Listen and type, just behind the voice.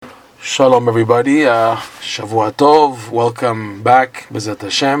Shalom everybody, Shavua Tov, welcome back, B'ezrat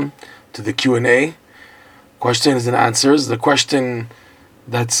Hashem, to the Q&A, questions and answers. The question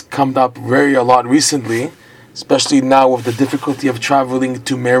that's come up a lot recently, especially now with the difficulty of traveling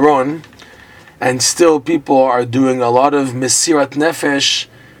to Meron, and still people are doing a lot of Mesirat Nefesh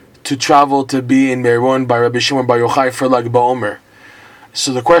to travel to be in Meron by Rabbi Shimon Bar Yochai for Lag BaOmer.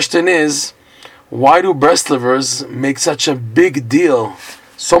 So the question is, why do Breslovers make such a big deal,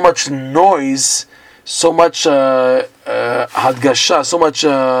 so much noise, so much hadgasha, so much,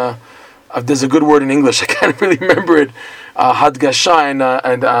 there's a good word in English, I can't really remember it, hadgasha,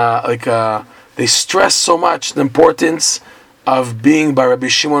 and they stress so much the importance of being by Rabbi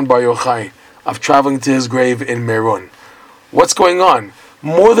Shimon Bar Yochai, of traveling to his grave in Meron. What's going on?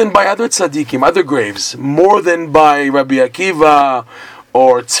 More than by other tzaddikim, other graves, more than by Rabbi Akiva,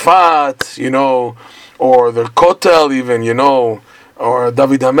 or Tzfat, or the Kotel even, or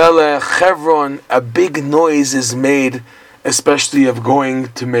David HaMelech, Chevron. A big noise is made, especially of going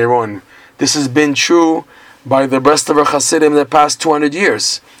to Meron. This has been true by the Breslover Hasidim in the past 200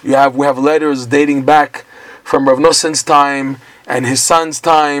 years. We have letters dating back from Rav Noson's time and his son's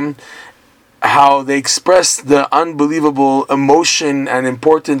time, how they expressed the unbelievable emotion and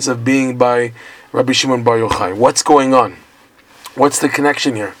importance of being by Rabbi Shimon Bar Yochai. What's going on? What's the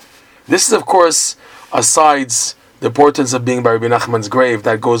connection here? This is, of course, asides the importance of being by Rabbi Nachman's grave.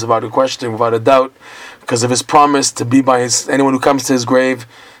 That goes without a question, without a doubt, because of his promise to be by anyone who comes to his grave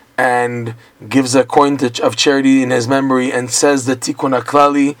and gives a coin of charity in his memory and says the Tikkun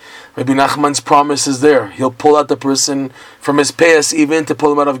HaKlali. Rabbi Nachman's promise is there. He'll pull out the person from his payas, even to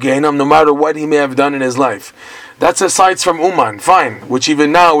pull him out of Gehinnom, no matter what he may have done in his life. That's asides from Uman, fine, which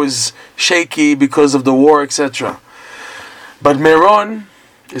even now is shaky because of the war, etc. But Meron,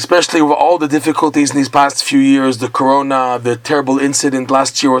 especially with all the difficulties in these past few years, the corona, the terrible incident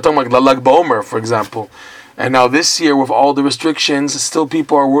last year, we're talking about Lag BaOmer, for example, and now this year with all the restrictions, still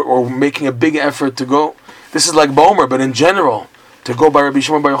people are making a big effort to go. This is Lag BaOmer, but in general, to go by Rabbi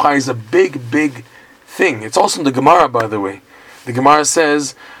Shimon Bar Yochai is a big, big thing. It's also in the Gemara, by the way. The Gemara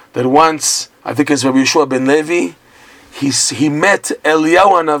says that once, I think it's Rabbi Yeshua ben Levi, he met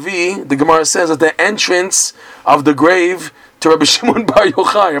Eliyahu HaNavi. The Gemara says at the entrance of the grave to Rabbi Shimon Bar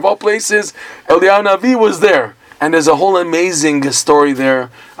Yochai. Of all places, Eliyahu HaNavi was there. And there's a whole amazing story there.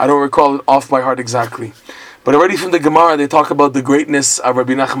 I don't recall it off by heart exactly. But already from the Gemara, they talk about the greatness of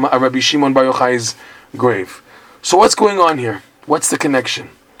Rabbi Shimon Bar Yochai's grave. So what's going on here? What's the connection?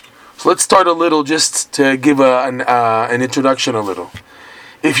 So let's start a little, just to give an introduction a little.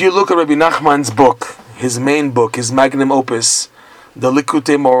 If you look at Rabbi Nachman's book, his main book, his magnum opus, the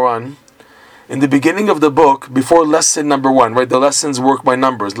Likutei Moharan, in the beginning of the book, before lesson number 1, right? The lessons work by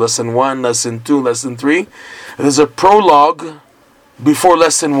numbers. Lesson 1, lesson 2, lesson 3. There's a prologue before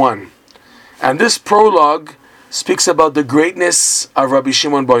lesson 1. And this prologue speaks about the greatness of Rabbi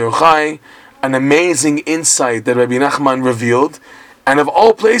Shimon Bar Yochai, an amazing insight that Rabbi Nachman revealed. And of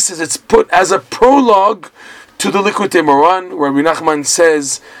all places, it's put as a prologue to the Likutei Moharan, where Rabbi Nachman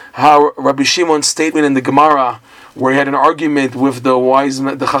says how Rabbi Shimon's statement in the Gemara, where he had an argument with the wise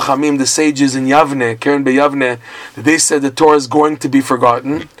men, the Chachamim, the sages in Yavne, Keren BeYavne, that they said the Torah is going to be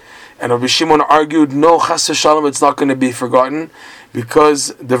forgotten. And Rabbi Shimon argued, no, Chas v'Shalom, it's not going to be forgotten,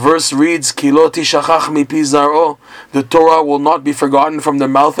 because the verse reads, Ki lo tishachach mipi zar'o, the Torah will not be forgotten from the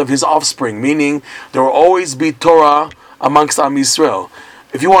mouth of his offspring, meaning there will always be Torah amongst Am Yisrael.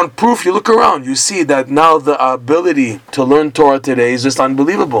 If you want proof, you look around, you see that now the ability to learn Torah today is just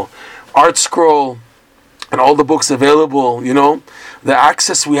unbelievable. Art Scroll, and all the books available, the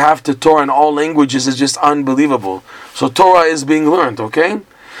access we have to Torah in all languages is just unbelievable. So Torah is being learned, okay?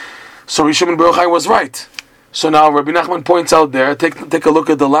 So Rabbi Shimon Bar Yochai was right. So now Rabbi Nachman points out there, take a look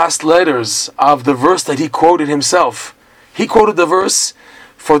at the last letters of the verse that he quoted himself. He quoted the verse,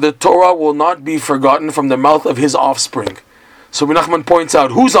 for the Torah will not be forgotten from the mouth of his offspring. So Rabbi Nachman points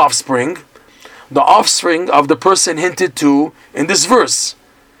out, whose offspring? The offspring of the person hinted to in this verse.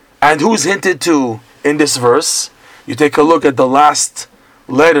 And who's hinted to in this verse? You take a look at the last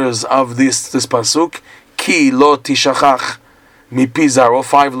letters of this pasuk. Ki lo tishachach mipi zaro,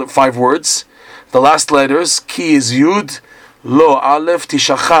 five words. The last letters, ki is yud, lo aleph,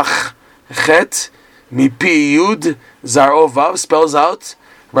 tishachach chet, mipi yud, zaro vav, spells out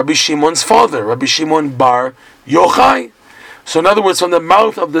Rabbi Shimon's father, Rabbi Shimon Bar Yochai. So in other words, from the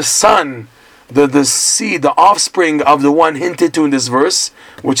mouth of the son, the seed, the offspring of the one hinted to in this verse,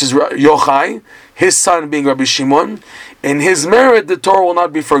 which is Yochai, his son being Rabbi Shimon, in his merit the Torah will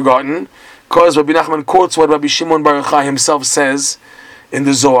not be forgotten, because Rabbi Nachman quotes what Rabbi Shimon Bar Yochai himself says in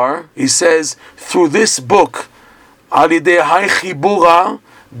the Zohar. He says, through this book, Alidei Hai Chibura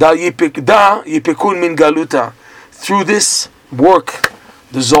Da yipekun min galuta. Through this work,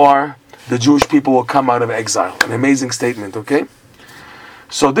 the Zohar, the Jewish people will come out of exile. An amazing statement, okay?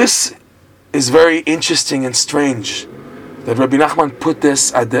 So this is very interesting and strange that Rabbi Nachman put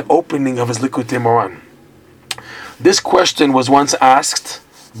this at the opening of his Likutei Moran. This question was once asked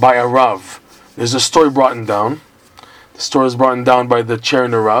by a Rav. There's a story brought down. The story is brought down by the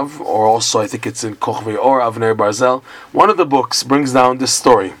Cherner Rav, or also I think it's in Kochvei Or, Avner Barzel. One of the books brings down this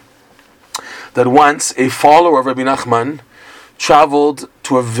story, that once a follower of Rabbi Nachman traveled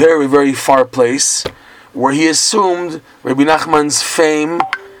to a very, very far place where he assumed Rabbi Nachman's fame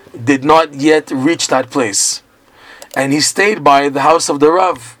did not yet reach that place. And he stayed by the house of the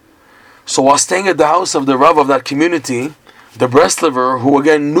Rav. So while staying at the house of the Rav of that community, the Breslover, who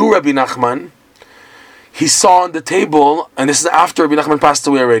again knew Rabbi Nachman, he saw on the table, and this is after Rabbi Nachman passed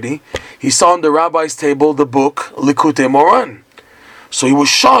away already, he saw on the rabbi's table the book Likutei Moran. So he was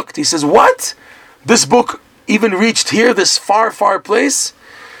shocked. He says, what? This book even reached here, this far, far place?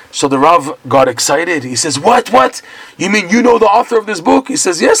 So the Rav got excited. He says, what? You mean you know the author of this book? He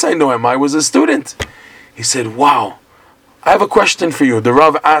says, yes, I know him. I was a student. He said, wow, I have a question for you. The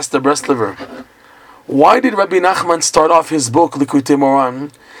Rav asked the Breslover, why did Rabbi Nachman start off his book, Likutei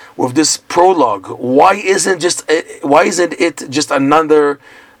Moran, with this prologue? Why isn't it just another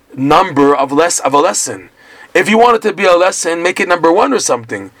number of a lesson? If you want it to be a lesson, make it number 1 or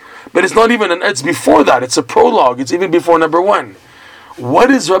something. But it's not even it's before that. It's a prologue. It's even before number 1.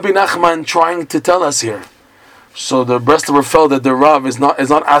 What is Rabbi Nachman trying to tell us here? So the Breslover felt that the Rav is not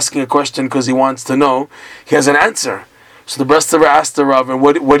asking a question because he wants to know. He has an answer. So the Breslover asked the Rav, and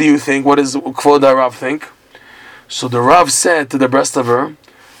what do you think? What does Kvod Rav think? So the Rav said to the Breslover,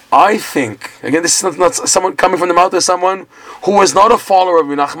 I think, again, this is not someone coming from the mouth of someone who was not a follower of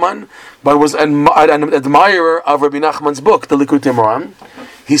Rabbi Nachman, but was an admirer of Rabbi Nachman's book, the Likutei Moran.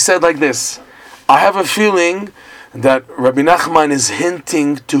 He said like this, I have a feeling that Rabbi Nachman is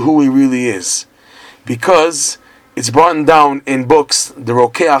hinting to who he really is. Because it's brought down in books, the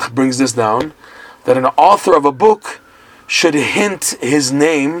Rokeach brings this down, that an author of a book should hint his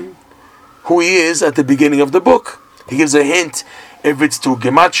name, who he is, at the beginning of the book. He gives a hint if it's to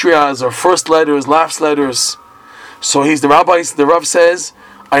gematrias or first letters, last letters. So the Rav says,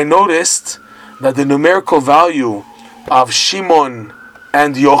 I noticed that the numerical value of Shimon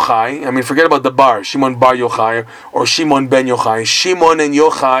and Yochai, forget about the bar, Shimon bar Yochai, or Shimon ben Yochai, Shimon and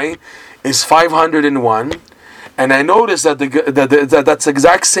Yochai is 501, and I noticed that that's the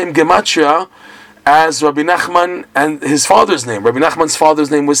exact same gematria as Rabbi Nachman and his father's name. Rabbi Nachman's father's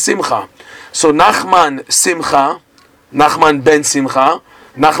name was Simcha. So Nachman Simcha, Nachman ben Simcha,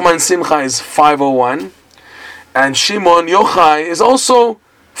 Nachman Simcha is 501, and Shimon Yochai is also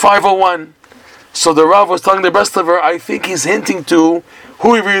 501. So the Rav was telling the Breslover, I think he's hinting to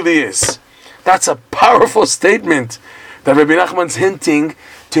who he really is. That's a powerful statement, that Rabbi Nachman's hinting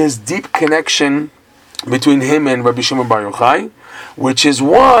to his deep connection between him and Rabbi Shimon bar Yochai, which is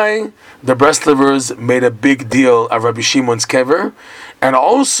why the Breslovers made a big deal of Rabbi Shimon's kever, and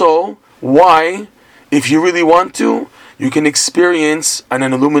also why, if you really want to, you can experience an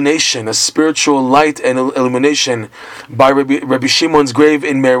illumination, a spiritual light and illumination by Rabbi Shimon's grave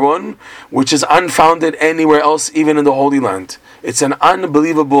in Meron, which is unfounded anywhere else, even in the Holy Land. It's an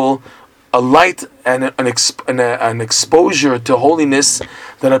unbelievable light and an exposure to holiness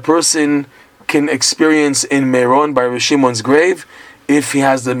that a person can experience in Meron by Rabbi Shimon's grave, if he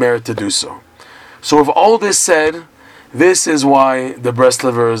has the merit to do so. So with all this said, this is why the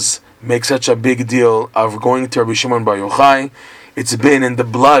Breslovers make such a big deal of going to Rabbi Shimon bar Yochai. It's been in the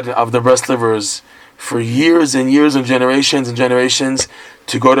blood of the Breslovers for years and years and generations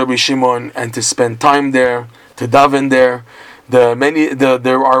to go to Rabbi Shimon and to spend time there, to daven there.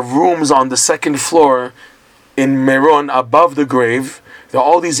 There are rooms on the second floor in Meron above the grave. There are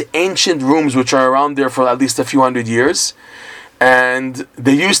all these ancient rooms which are around there for at least a few hundred years. And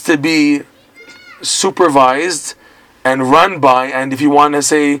they used to be supervised and run by, and if you want to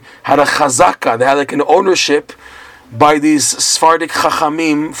say, had a chazaka, they had like an ownership by these Sephardic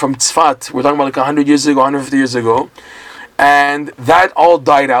chachamim from Tzfat. We're talking about like 100 years ago, 150 years ago. And that all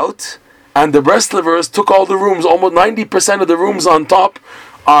died out. And the Breslovers took all the rooms, almost 90% of the rooms on top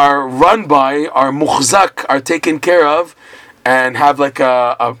are run by, are muchzak, are taken care of, and have like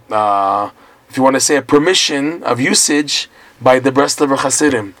if you want to say, a permission of usage by the Breslover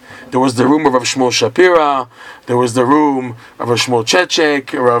Hasidim. There was the room of Rav Shmuel Shapira, there was the room of Rav Shmuel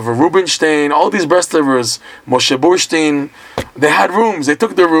Chechek, Rav Rubinstein, all these Breslovers, Moshe Burstein. They had rooms, they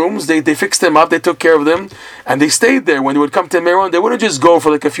took their rooms, they fixed them up, they took care of them, and they stayed there. When they would come to Meron, they wouldn't just go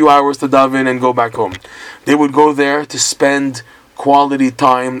for like a few hours to daven and go back home. They would go there to spend quality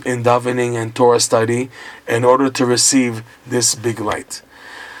time in davening and Torah study in order to receive this big light.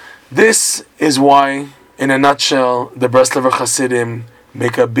 This is why, in a nutshell, the Breslover Hasidim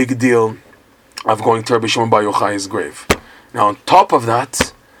make a big deal of going to Rabbi Shimon Bar Yochai's grave. Now, on top of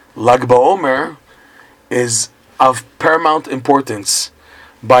that, Lag BaOmer is of paramount importance.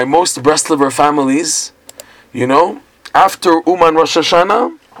 By most Breslover families, after Uman Rosh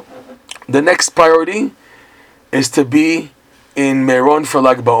Hashanah, the next priority is to be in Meron for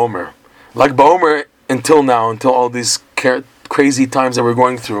Lag BaOmer. Lag BaOmer, until now, until all these crazy times that we're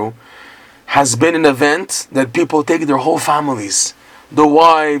going through, has been an event that people take their whole families, the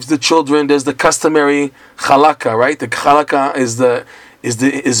wives, the children. There's the customary chalaka, right? The chalaka is the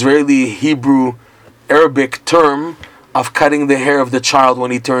Israeli, Hebrew, Arabic term of cutting the hair of the child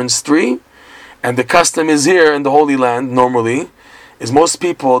when he turns 3. And the custom is here in the Holy Land, normally, is most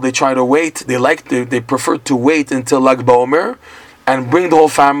people, they try to wait, they prefer to wait until Lag BaOmer and bring the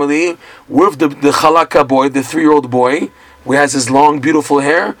whole family with the chalaka boy, the 3-year-old boy, who has his long, beautiful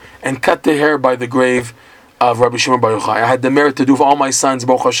hair, and cut the hair by the grave of Rabbi Shimon Bar Yochai. I had the merit to do for all my sons,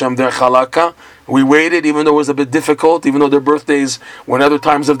 Baruch Hashem, their chalaka. We waited, even though it was a bit difficult, even though their birthdays were in other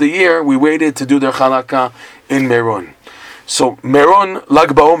times of the year, we waited to do their chalaka in Meron. So Meron, Lag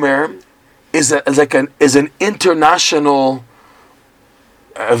BaOmer, is an international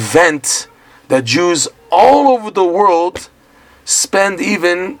event that Jews all over the world spend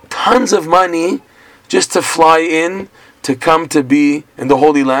even tons of money just to fly in, to come to be in the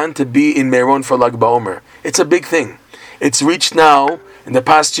Holy Land, to be in Meron for Lag BaOmer. It's a big thing. It's reached now, in the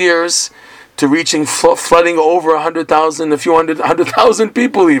past years, to reaching flooding over 100,000, 100,000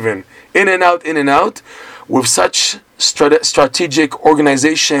 people even, in and out, with such strategic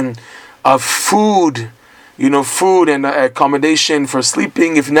organization of food and accommodation for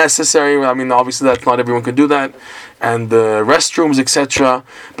sleeping if necessary. I mean, obviously that not everyone can do that, and the restrooms, etc.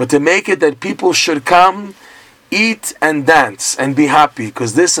 But to make it that people should come, eat and dance and be happy,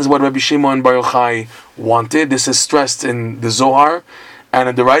 because this is what Rabbi Shimon Bar Yochai wanted. This is stressed in the Zohar and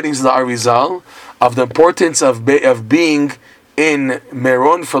in the writings of the Arizal of the importance of being in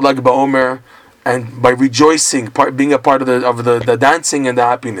Meron for Lag BaOmer, and by rejoicing, being a part of the dancing and the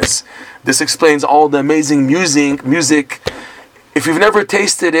happiness. This explains all the amazing music. If you've never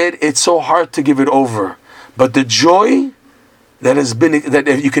tasted it, it's so hard to give it over. But the joy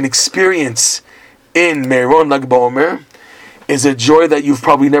that you can experience in Meron Lag BaOmer is a joy that you've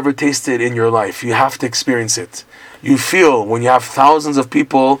probably never tasted in your life. You have to experience it. You feel when you have thousands of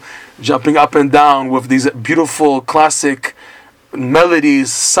people jumping up and down with these beautiful classic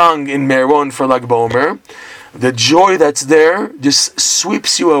melodies sung in Meron for Lag BaOmer, the joy that's there just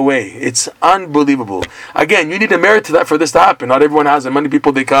sweeps you away. It's unbelievable. Again, you need a merit to that for this to happen. Not everyone has it. Many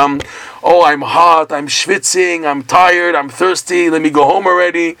people, they come, I'm hot, I'm schwitzing, I'm tired, I'm thirsty, let me go home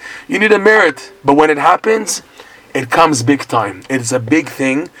already. You need a merit. But when it happens, it comes big time. It's a big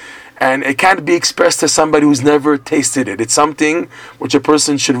thing, and it can't be expressed to somebody who's never tasted it. It's something which a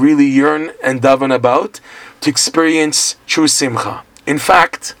person should really yearn and daven about, to experience true simcha. In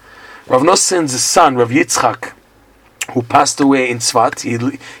fact, Rav Noson's son, Rav Yitzchak, who passed away in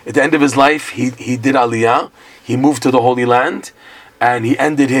Tzfat, at the end of his life, he did Aliyah. He moved to the Holy Land, and he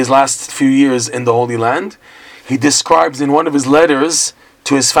ended his last few years in the Holy Land. He describes in one of his letters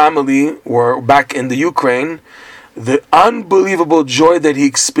to his family, or back in the Ukraine, the unbelievable joy that he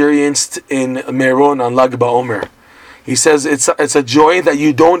experienced in Meron on Lag BaOmer. He says it's a joy that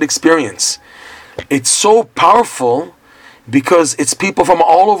you don't experience. It's so powerful because it's people from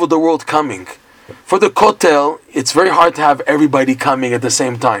all over the world coming. For the Kotel, it's very hard to have everybody coming at the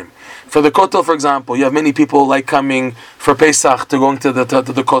same time. For the Kotel, for example, you have many people like coming for Pesach to going to the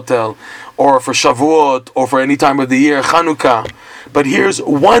Kotel, or for Shavuot, or for any time of the year, Chanukah. But here's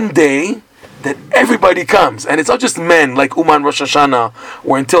one day that everybody comes, and it's not just men like Uman Rosh Hashanah,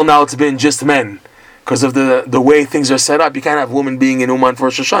 where until now it's been just men. Because of the way things are set up, you can't have women being in Uman for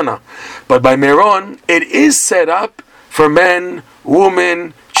Rosh Hashanah. But by Meron, it is set up for men,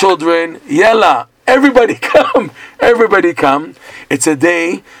 women, children. Yalla, everybody come. Everybody come. It's a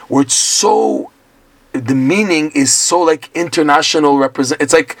day where the meaning is so like international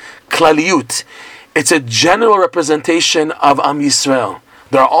it's like klaliyut. It's a general representation of Am Yisrael.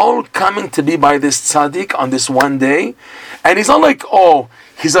 They're all coming to be by this tzaddik on this one day. And he's not like,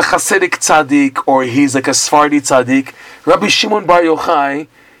 he's a Hasidic tzaddik, or he's like a Sephardi tzaddik. Rabbi Shimon Bar Yochai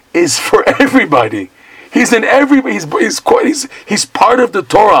is for everybody. He's in everybody. He's part of the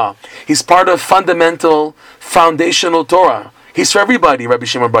Torah. He's part of foundational Torah. He's for everybody, Rabbi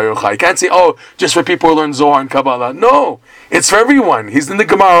Shimon Bar Yochai. You can't say, oh, just for people who learn Zohar and Kabbalah. No, it's for everyone. He's in the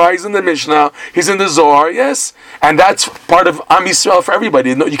Gemara, he's in the Mishnah, he's in the Zohar, yes, and that's part of Am Yisrael for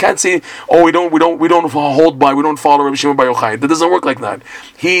everybody. No, you can't say, oh, we don't hold by, we don't follow Rabbi Shimon Bar Yochai. That doesn't work like that.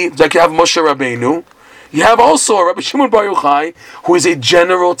 Like you have Moshe Rabbeinu, you have also Rabbi Shimon Bar Yochai, who is a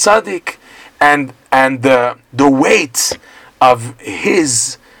general tzaddik, and the weight of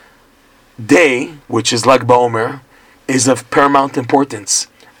his day, which is Lag BaOmer, is of paramount importance,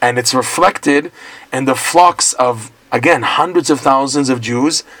 and it's reflected in the flocks of, again, hundreds of thousands of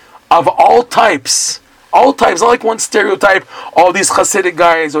Jews of all types, not like one stereotype, all these Hasidic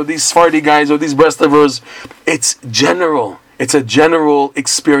guys or these Sephardi guys or these Breslovers. It's general. It's a general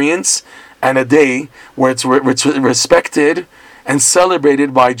experience and a day where it's respected and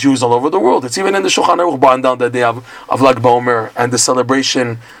celebrated by Jews all over the world. It's even in the Shulchan Aruch brought down the day of Lag BaOmer and the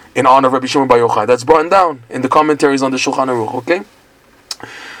celebration in honor of Rabbi Shimon Bar Yochai. That's brought down in the commentaries on the Shulchan Aruch, okay?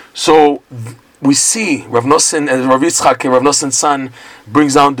 So we see Rav Nosson and Rav Yitzchak, Rav Nosson's son,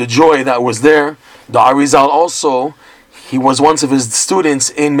 brings down the joy that was there. The Arizal also, he was one of his students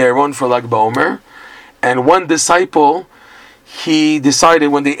in Meron for Lag BaOmer, and one disciple, he decided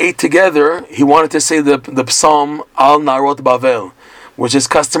when they ate together, he wanted to say the psalm Al Narot Bavel, which is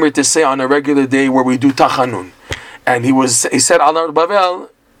customary to say on a regular day where we do Tachanun. And he said Al Narot Bavel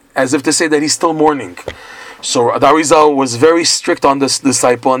as if to say that he's still mourning. So the Arizal was very strict on this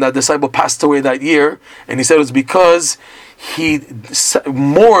disciple, and that disciple passed away that year, and he said it was because he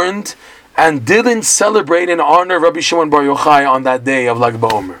mourned and didn't celebrate in honor of Rabbi Shimon Bar Yochai on that day of Lag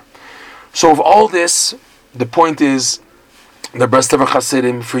BaOmer. So of all this, the point is, the Breslover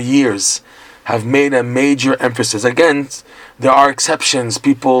Hasidim for years have made a major emphasis. Again, there are exceptions.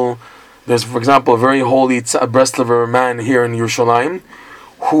 There's, for example, a very holy Breslover man here in Yerushalayim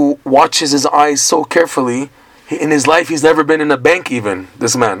who watches his eyes so carefully. In his life, he's never been in a bank even,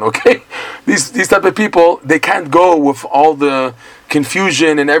 this man, okay? These type of people, they can't go with all the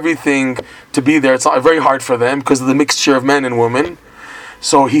confusion and everything to be there. It's not very hard for them because of the mixture of men and women.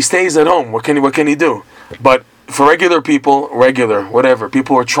 So he stays at home. What can he do? But for regular people,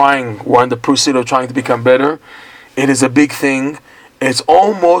 people are we're on the pursuit of trying to become better. It is a big thing. It's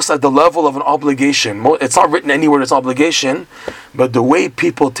almost at the level of an obligation. It's not written anywhere it's obligation, but the way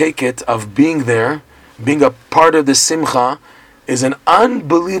people take it of being there, being a part of the simcha, is an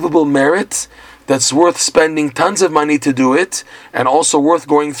unbelievable merit that's worth spending tons of money to do it, and also worth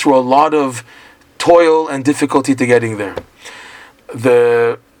going through a lot of toil and difficulty to getting there.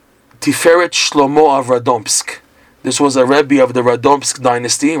 The Tiferet Shlomo of Radomsk. This was a Rebbe of the Radomsk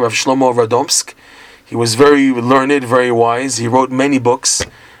dynasty, Rav Shlomo of Radomsk. He was very learned, very wise. He wrote many books,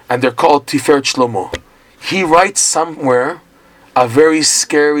 and they're called Tiferet Shlomo. He writes somewhere a very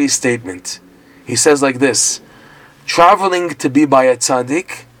scary statement. He says like this: traveling to be by a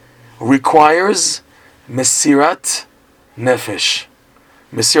tzaddik requires Mesirat Nefesh.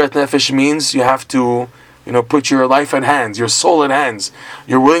 Mesirat Nefesh means you have to, put your life at hands, your soul at hands.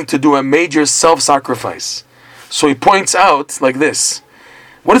 You're willing to do a major self-sacrifice. So he points out like this: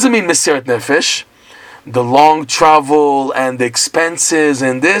 what does it mean, Mesirat Nefesh? The long travel and the expenses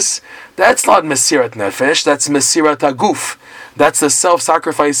and that's not Mesirat Nefesh, that's Mesirat Haguf. That's the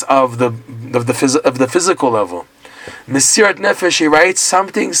self-sacrifice of the physical level. Mesirat Nefesh, he writes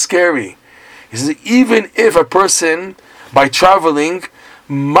something scary. He says, even if a person, by traveling,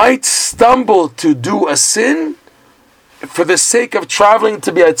 might stumble to do a sin, for the sake of traveling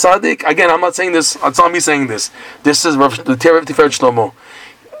to be a tzaddik, again, I'm not saying this, it's not me saying this. This is the Tiferet Shlomo,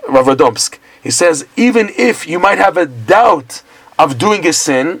 Rav Radomsk. He says, even if you might have a doubt of doing a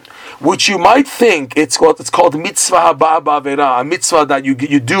sin, which you might think it's called mitzvah haba ba'avera, a mitzvah that you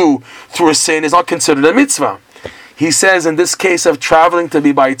do through a sin is not considered a mitzvah. He says in this case of traveling to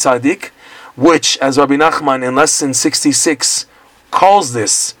be by tzaddik, which, as Rabbi Nachman in lesson 66 calls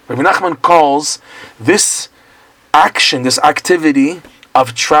this, Rabbi Nachman calls this action, this activity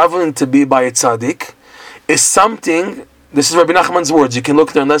of traveling to be by a tzaddik, is something. This is Rabbi Nachman's words. You can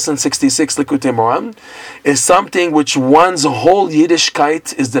look there in lesson 66, Likutei Moharan. Is something which one's whole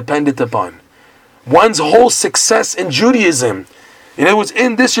Yiddishkeit is dependent upon. One's whole success in Judaism. In other words,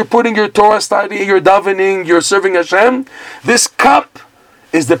 in this you're putting your Torah study, you're davening, you're serving Hashem. This cup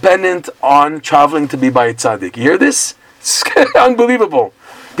is dependent on traveling to be by a tzaddik. You hear this? It's unbelievable.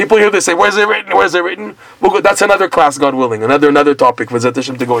 People hear this, say, where's it written? Where's it written? Well, that's another class, God willing. Another topic for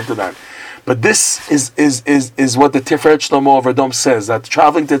Zetashim to go into that. But this is what the Tiferet Shlomo of Radomsk says, that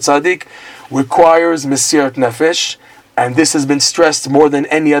traveling to tzaddik requires Mesirat Nefesh, and this has been stressed more than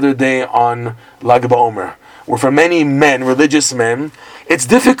any other day on Lag BaOmer. or for many men, religious men, it's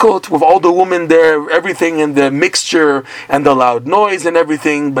difficult with all the women there, everything and the mixture and the loud noise and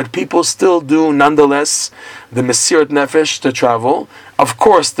everything, but people still do nonetheless the Mesirat Nefesh to travel. Of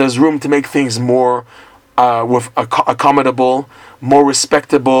course, there's room to make things more accommodable, more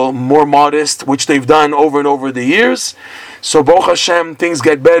respectable, more modest, which they've done over and over the years. So Baruch Hashem, things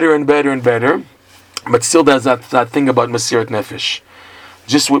get better and better and better. But still there's that thing about Mesirat Nefesh.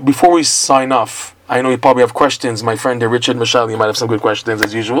 Just before we sign off, I know you probably have questions. My friend Richard Michel, you might have some good questions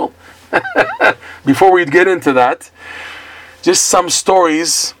as usual. Before we get into that, just some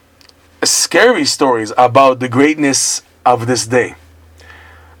stories, scary stories about the greatness of this day.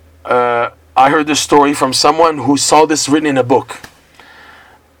 I heard this story from someone who saw this written in a book.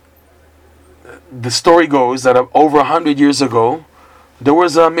 The story goes that over 100 years ago, there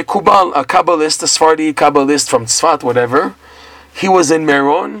was a Mikubal, a Kabbalist, a Sephardi Kabbalist from Tzfat, whatever. He was in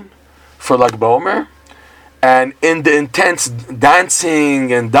Meron for Lag BaOmer, and in the intense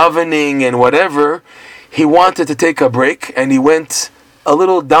dancing and davening and whatever, he wanted to take a break, and he went a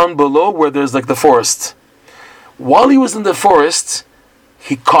little down below where there's like the forest. While he was in the forest,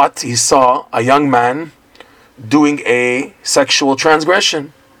 he saw a young man doing a sexual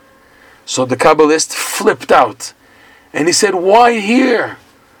transgression. So the Kabbalist flipped out, and he said, "Why here?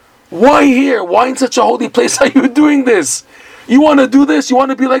 Why here? Why in such a holy place are you doing this? You want to do this? You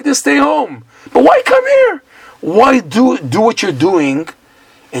want to be like this? Stay home. But why come here? Why do what you're doing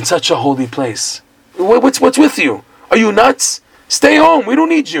in such a holy place? What's with you? Are you nuts? Stay home. We don't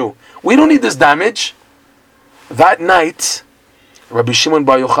need you. We don't need this damage." That night, Rabbi Shimon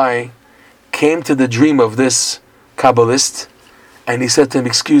Bar Yochai came to the dream of this Kabbalist, and he said to him,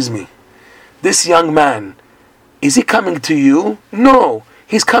 "Excuse me, this young man, is he coming to you? No,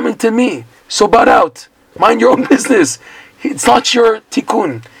 he's coming to me. So butt out. Mind your own business. It's not your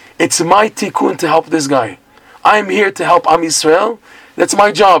tikkun. It's my tikkun to help this guy. I'm here to help Am Yisrael. That's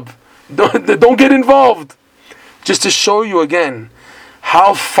my job. Don't get involved." Just to show you again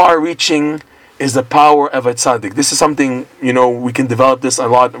how far-reaching is the power of a tzaddik. This is something, we can develop this a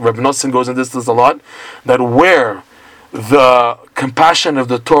lot. Reb Nosson goes into this a lot, that where the compassion of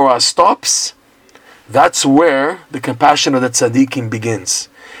the Torah stops, that's where the compassion of the tzaddikim begins.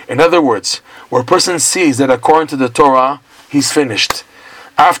 In other words, where a person sees that according to the Torah, he's finished.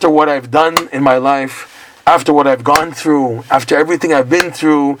 After what I've done in my life, after what I've gone through, after everything I've been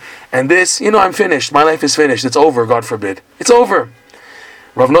through, and this, I'm finished. My life is finished. It's over, God forbid. It's over.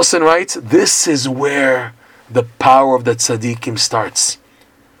 Rav Nosson writes, this is where the power of the tzaddikim starts,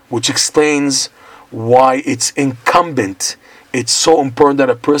 which explains why it's incumbent, it's so important that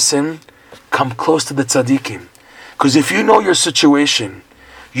a person come close to the tzaddikim. Because if you know your situation,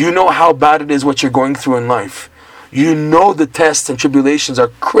 you know how bad it is what you're going through in life, you know the tests and tribulations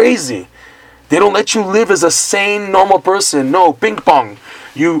are crazy. They don't let you live as a sane, normal person. No, ping pong.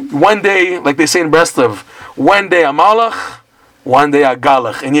 You, one day, like they say in Breslov, one day a malach, one day a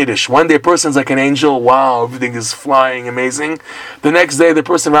galach in Yiddish. One day a person's like an angel, wow, everything is flying, amazing. The next day the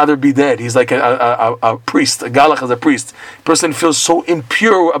person rather be dead. He's like a priest. A galach is a priest. The person feels so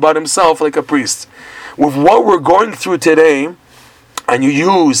impure about himself like a priest. With what we're going through today, and you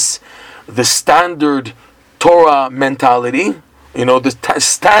use the standard Torah mentality, the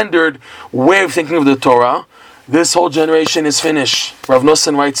standard way of thinking of the Torah, this whole generation is finished. Rav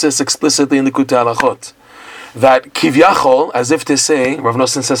Nosson writes this explicitly in the Likutei Halachot, that Kivyachol, as if to say, Rav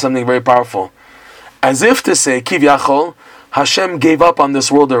Nosson says something very powerful, as if to say, Kivyachol, Hashem gave up on this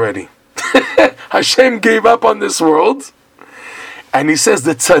world already. Hashem gave up on this world, and he says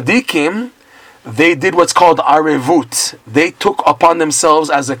the tzaddikim, they did what's called arevut. They took upon themselves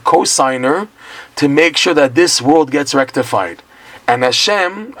as a co-signer to make sure that this world gets rectified. And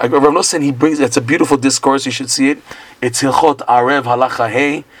Hashem, Rav Nosson, he brings, it's a beautiful discourse, you should see it. It's Hilchot Arev Halacha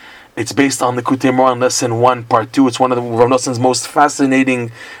Hey. It's based on the Likutei Moharan lesson 1, part 2. It's one of Rav Nosson's most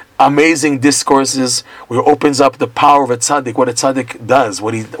fascinating, amazing discourses, where it opens up the power of a tzaddik, what a tzaddik does,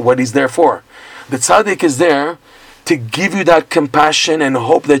 what he's there for. The tzaddik is there to give you that compassion and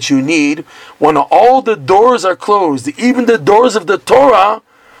hope that you need when all the doors are closed, even the doors of the Torah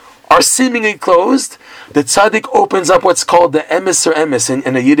are seemingly closed. The tzaddik opens up what's called the emes or emes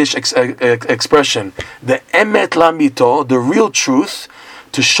in a Yiddish expression, the emet lamito, the real truth,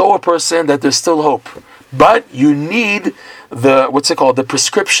 to show a person that there's still hope. But you need the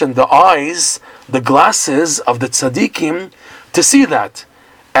prescription, the eyes, the glasses of the tzaddikim to see that.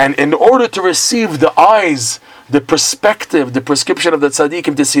 And in order to receive the eyes, the perspective, the prescription of the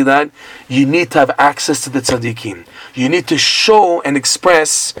tzaddikim to see that, you need to have access to the tzaddikim. You need to show and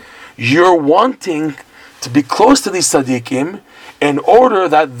express your wanting to be close to these tzaddikim in order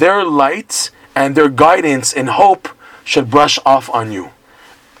that their light and their guidance and hope should brush off on you.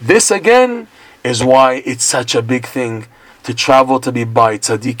 This again is why it's such a big thing to travel to be by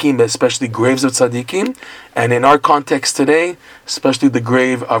tzaddikim, especially graves of tzaddikim, and in our context today, especially the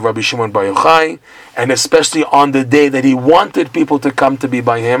grave of Rabbi Shimon Bar Yochai, and especially on the day that he wanted people to come to be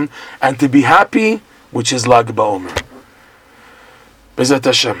by him and to be happy, which is Lag BaOmer. B'ezrat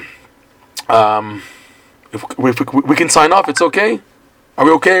Hashem. If we can sign off, it's okay? Are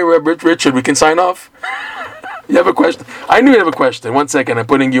we okay, Richard? We can sign off? You have a question? I knew you have a question. 1 second, I'm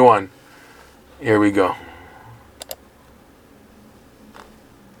putting you on. Here we go.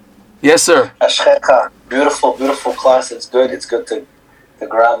 Yes, sir. Ashkecha. Beautiful, beautiful class. It's good. It's good to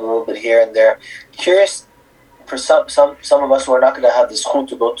grab a little bit here and there. Curious, for some of us who are not going to have the zchut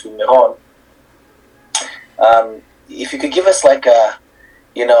to go to Meron, if you could give us like a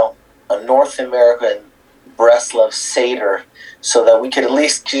North American Breslov Seder, so that we could at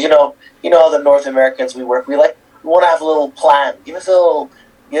least, because you know how the North Americans we want to have a little plan. Give us a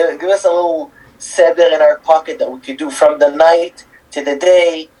little Seder in our pocket that we could do from the night to the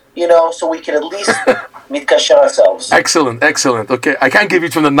day, so we can at least mitkasher ourselves. Excellent. Okay, I can't give you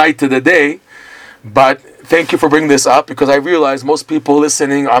from the night to the day, but thank you for bringing this up, because I realize most people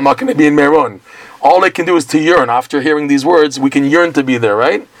listening are not going to be in Meron. All they can do is to yearn. After hearing these words, we can yearn to be there,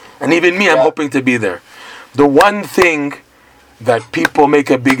 right? And even me, I'm hoping to be there. The one thing that people make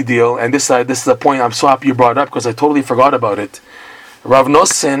a big deal, and this is a point I'm so happy you brought up, because I totally forgot about it. Rav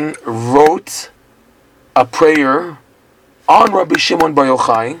Nosson wrote a prayer on Rabbi Shimon Bar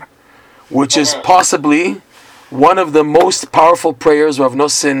Yochai, which is possibly one of the most powerful prayers Rav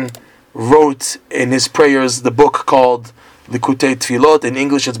Nosson wrote in his prayers, the book called Likutei Tfilot. In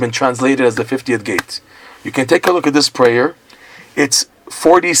English, it's been translated as the 50th Gate. You can take a look at this prayer. It's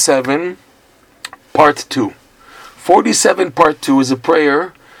 47, part 2. 47, part 2 is a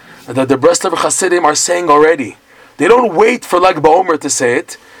prayer that the Breslov Hasidim are saying already. They don't wait for Lag BaOmer to say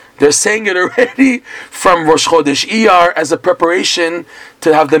it. They're saying it already from Rosh Chodesh Iyar as a preparation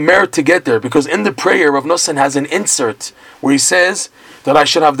to have the merit to get there. Because in the prayer, Rav Nosson has an insert where he says that I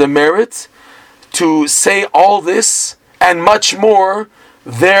should have the merit to say all this and much more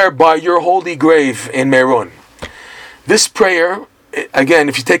there by your holy grave in Meron. This prayer, again,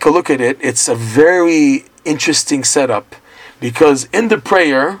 if you take a look at it, it's a very interesting setup, because in the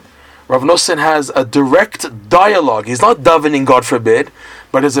prayer, Rav Nosson has a direct dialogue. He's not davening, God forbid,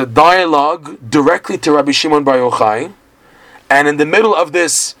 but it's a dialogue directly to Rabbi Shimon Bar Yochai. And in the middle of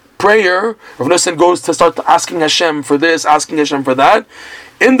this prayer, Rav Nosson goes to start asking Hashem for this, asking Hashem for that.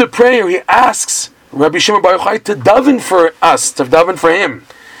 In the prayer, he asks Rabbi Shimon Bar Yochai to daven for us, to daven for him.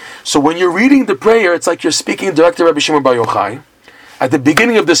 So when you're reading the prayer, it's like you're speaking directly to Rabbi Shimon Bar Yochai. At the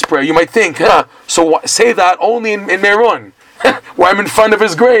beginning of this prayer, you might think, say that only in Meron, where I'm in front of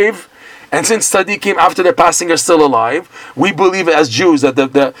his grave. And since tzaddikim after their passing are still alive, we believe as Jews that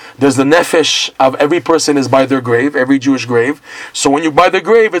there's the nefesh of every person is by their grave, every Jewish grave. So when you're by their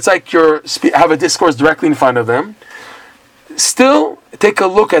grave, it's like you have a discourse directly in front of them. Still, take a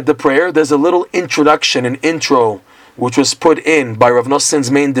look at the prayer. There's a little introduction, an intro, which was put in by Rav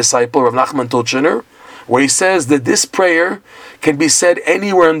Nosson's main disciple, Rav Nachman Tolchener, where he says that this prayer can be said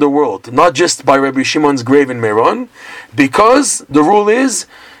anywhere in the world, not just by Rabbi Shimon's grave in Meron, because the rule is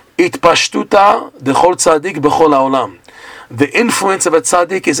Itpashtuta dechol tzaddik bechol haolam. The influence of a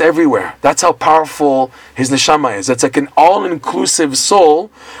tzaddik is everywhere. That's how powerful his neshama is. It's like an all-inclusive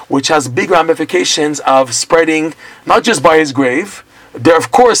soul, which has big ramifications of spreading, not just by his grave. There,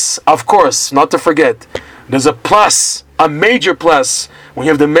 of course, not to forget, there's a plus, a major plus, when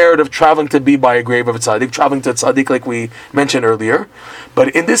you have the merit of traveling to be by a grave of a tzaddik, traveling to a tzaddik like we mentioned earlier.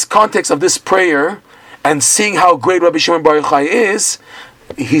 But in this context of this prayer, and seeing how great Rabbi Shimon Bar Yochai is,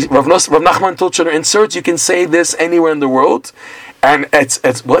 Rav Nachman Tolchener inserts, you can say this anywhere in the world, and it's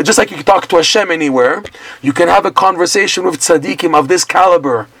just like you can talk to Hashem anywhere. You can have a conversation with tzaddikim of this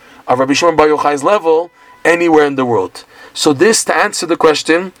caliber, of Rabbi Shimon Bar Yochai's level, anywhere in the world. So this, to answer the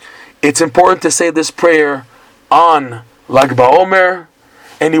question, it's important to say this prayer on Lag BaOmer,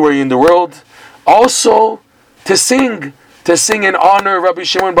 anywhere in the world. Also, to sing in honor of Rabbi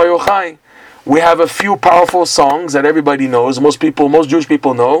Shimon Bar Yochai. We have a few powerful songs that everybody knows. Most Jewish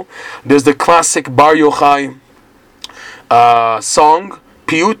people know. There's the classic Bar Yochai song,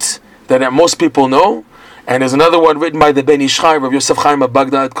 Piyut, that most people know. And there's another one written by the Ben Ish Chai, Rav Yosef Chaim of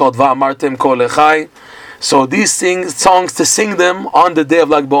Baghdad, called Va'amartem Kol Echai. So these songs, to sing them on the day of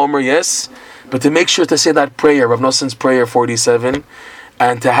Lag BaOmer, yes, but to make sure to say that prayer, Rav Nosson's prayer 47,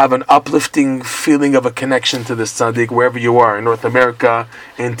 and to have an uplifting feeling of a connection to this tzaddik wherever you are, in North America,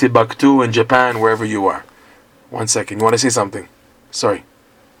 in Timbuktu, in Japan, wherever you are. 1 second, you want to say something? Sorry.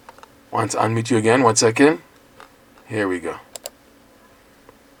 Want to unmute you again? 1 second. Here we go.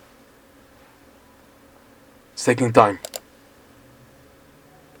 It's taking time.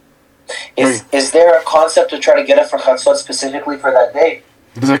 Is there a concept to try to get up for Chatzot specifically for that day?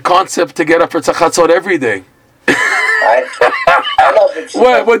 There's a concept to get up for Chatzot every day. I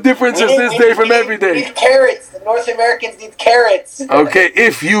know, what difference is this day from every day? We need carrots. The North Americans need carrots. Okay,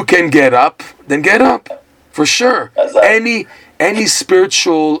 if you can get up, then get up. For sure. Any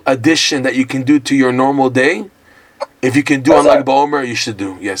spiritual addition that you can do to your normal day, if you can do on Lag BaOmer, you should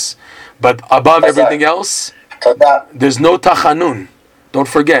do, yes. But above everything else, there's no tachanun. Don't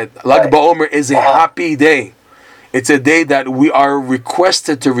forget, Lag BaOmer is a happy day. It's a day that we are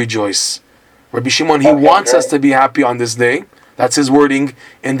requested to rejoice. Rabbi Shimon, he wants us to be happy on this day. That's his wording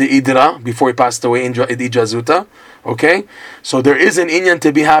in the Idra, before he passed away in Idra Zuta. Okay? So there is an inyan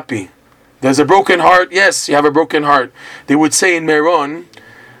to be happy. There's a broken heart. Yes, you have a broken heart. They would say in Meron,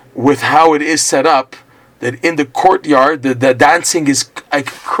 with how it is set up, that in the courtyard, the dancing is like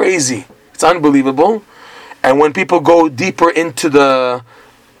crazy. It's unbelievable. And when people go deeper into the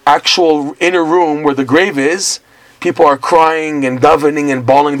actual inner room where the grave is, people are crying and davening and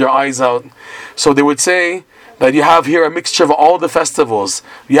bawling their eyes out. So they would say that you have here a mixture of all the festivals.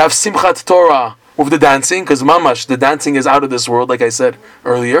 You have Simchat Torah with the dancing, because mamash, the dancing is out of this world, like I said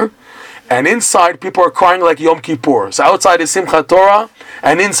earlier. And inside, people are crying like Yom Kippur. So outside is Simchat Torah,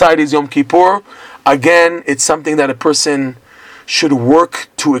 and inside is Yom Kippur. Again, it's something that a person should work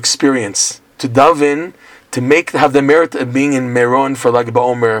to experience, to dive in, to have the merit of being in Meron for Lag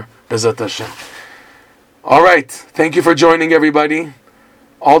BaOmer, Bezat Hashem. All right, thank you for joining, everybody.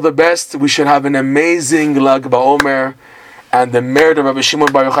 All the best. We should have an amazing Lag BaOmer, and the merit of Rabbi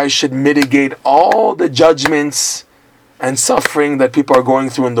Shimon Bar Yochai should mitigate all the judgments and suffering that people are going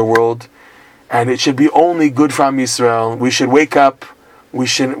through in the world. And it should be only good for Am Yisrael. We should wake up. We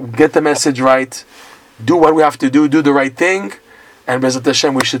should get the message right. Do what we have to do. Do the right thing. And Bezat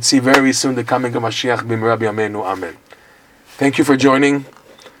Hashem, we should see very soon the coming of Mashiach b'mira b'yameinu. Amen. Thank you for joining.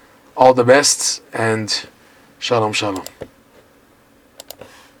 All the best. And shalom, shalom.